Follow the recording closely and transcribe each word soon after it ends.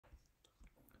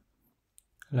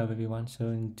Hello everyone. So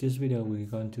in this video we're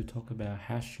going to talk about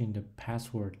hashing the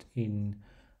password in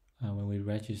when we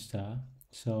register.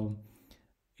 So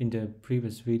in the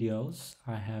previous videos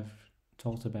I have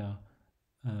talked about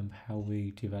how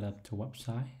we developed the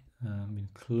website,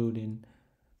 including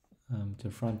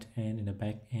the front end and the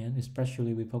back end.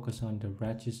 Especially we focus on the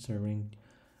registering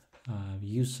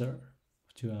user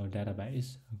to our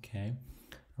database. Okay,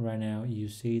 right now you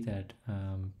see that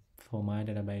for my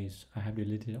database I have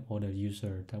deleted all the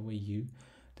user that we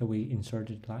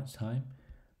inserted last time.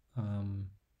 And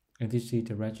this is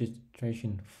the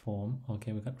registration form.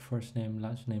 Okay, we got first name,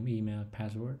 last name, email,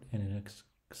 password, and an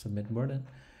submit button.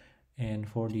 And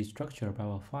for the structure of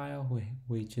our file,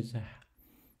 we just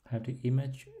have the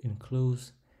image,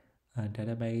 includes a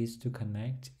database to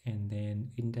connect, and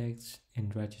then index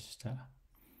and register.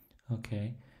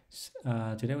 Okay,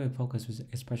 today we focus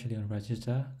especially on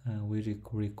register. We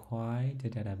require the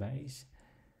database,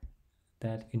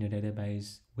 that in the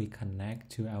database we connect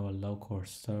to our local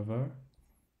server.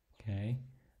 Okay,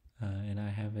 and I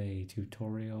have a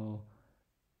tutorial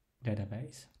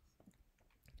database,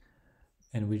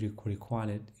 and we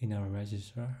require it in our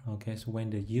register. Okay, so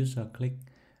when the user click,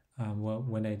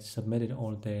 when they submitted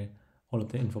all of the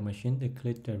information, they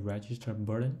click the register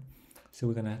button. So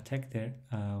we're gonna take their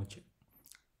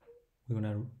we're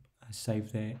gonna save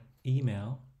the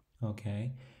email.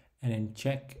 Okay, and then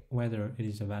check whether it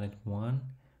is a valid one.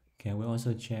 Okay, we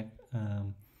also check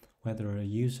whether a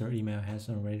user email has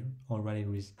already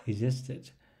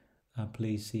existed.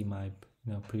 Please see my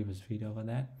previous video for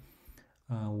that.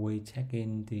 We check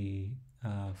in the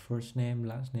first name,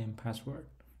 last name, password.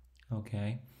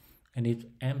 Okay, and if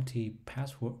empty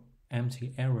password,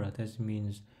 empty error, that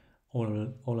means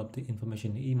all of the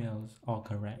information in the emails are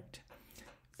correct.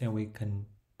 Then we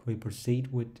proceed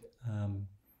with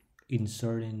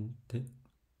inserting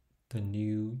the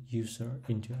new user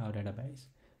into our database,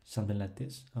 something like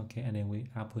this. Okay, and then we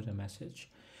output a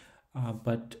message.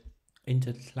 But in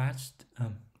the last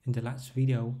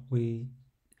video we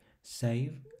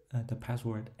save the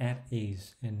password as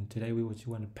is, and today we would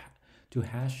want to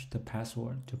hash the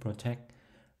password to protect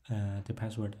the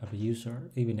password of a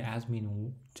user. Even the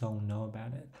admin don't know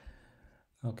about it.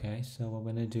 Okay, so what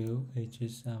we're gonna do is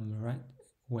just right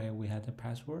where we have the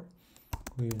password,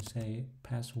 we will say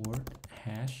password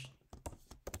hash.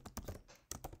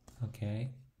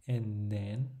 Okay, and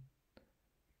then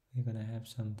we're gonna have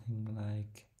something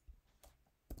like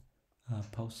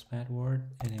post password,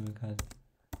 and then we got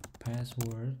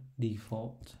password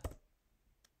default,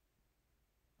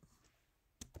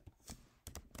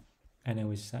 and then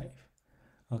we save.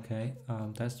 Okay,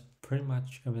 that's pretty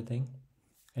much everything.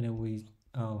 And then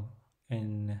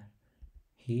and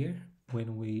here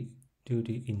when we do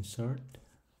the insert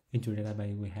into the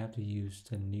database, we have to use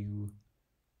the new,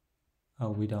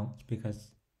 we don't,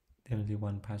 because there's only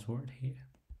one password here.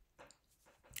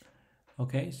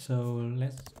 Okay, so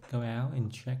let's go out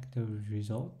and check the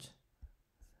result.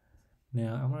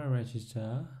 Now I'm gonna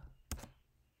register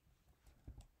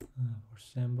for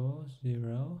sample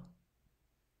 0.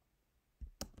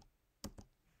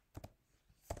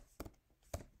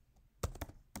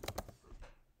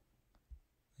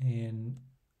 And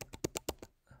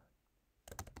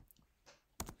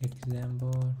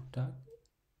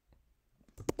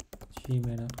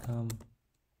example.gmail.com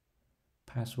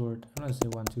password, I'm gonna say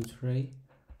 123.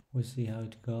 We'll see how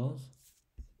it goes.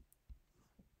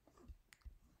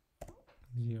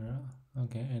 0.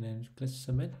 Okay, and then click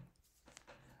submit.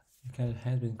 Account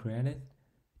has been created.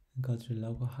 Go to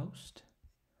localhost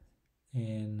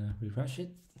and refresh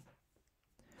it,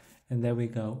 and there we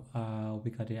go. We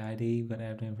got the ID, we got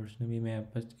the first name, email,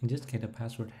 but in this case the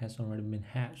password has already been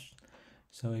hashed,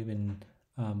 so even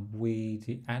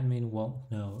the admin won't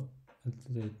know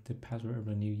the password of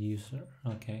a new user.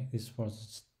 Okay, this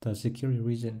was the security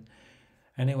reason.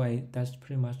 Anyway, that's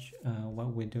pretty much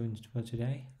what we're doing for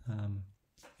today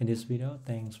in this video.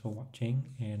 Thanks for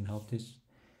watching, and hope this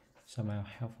somehow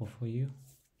helpful for you.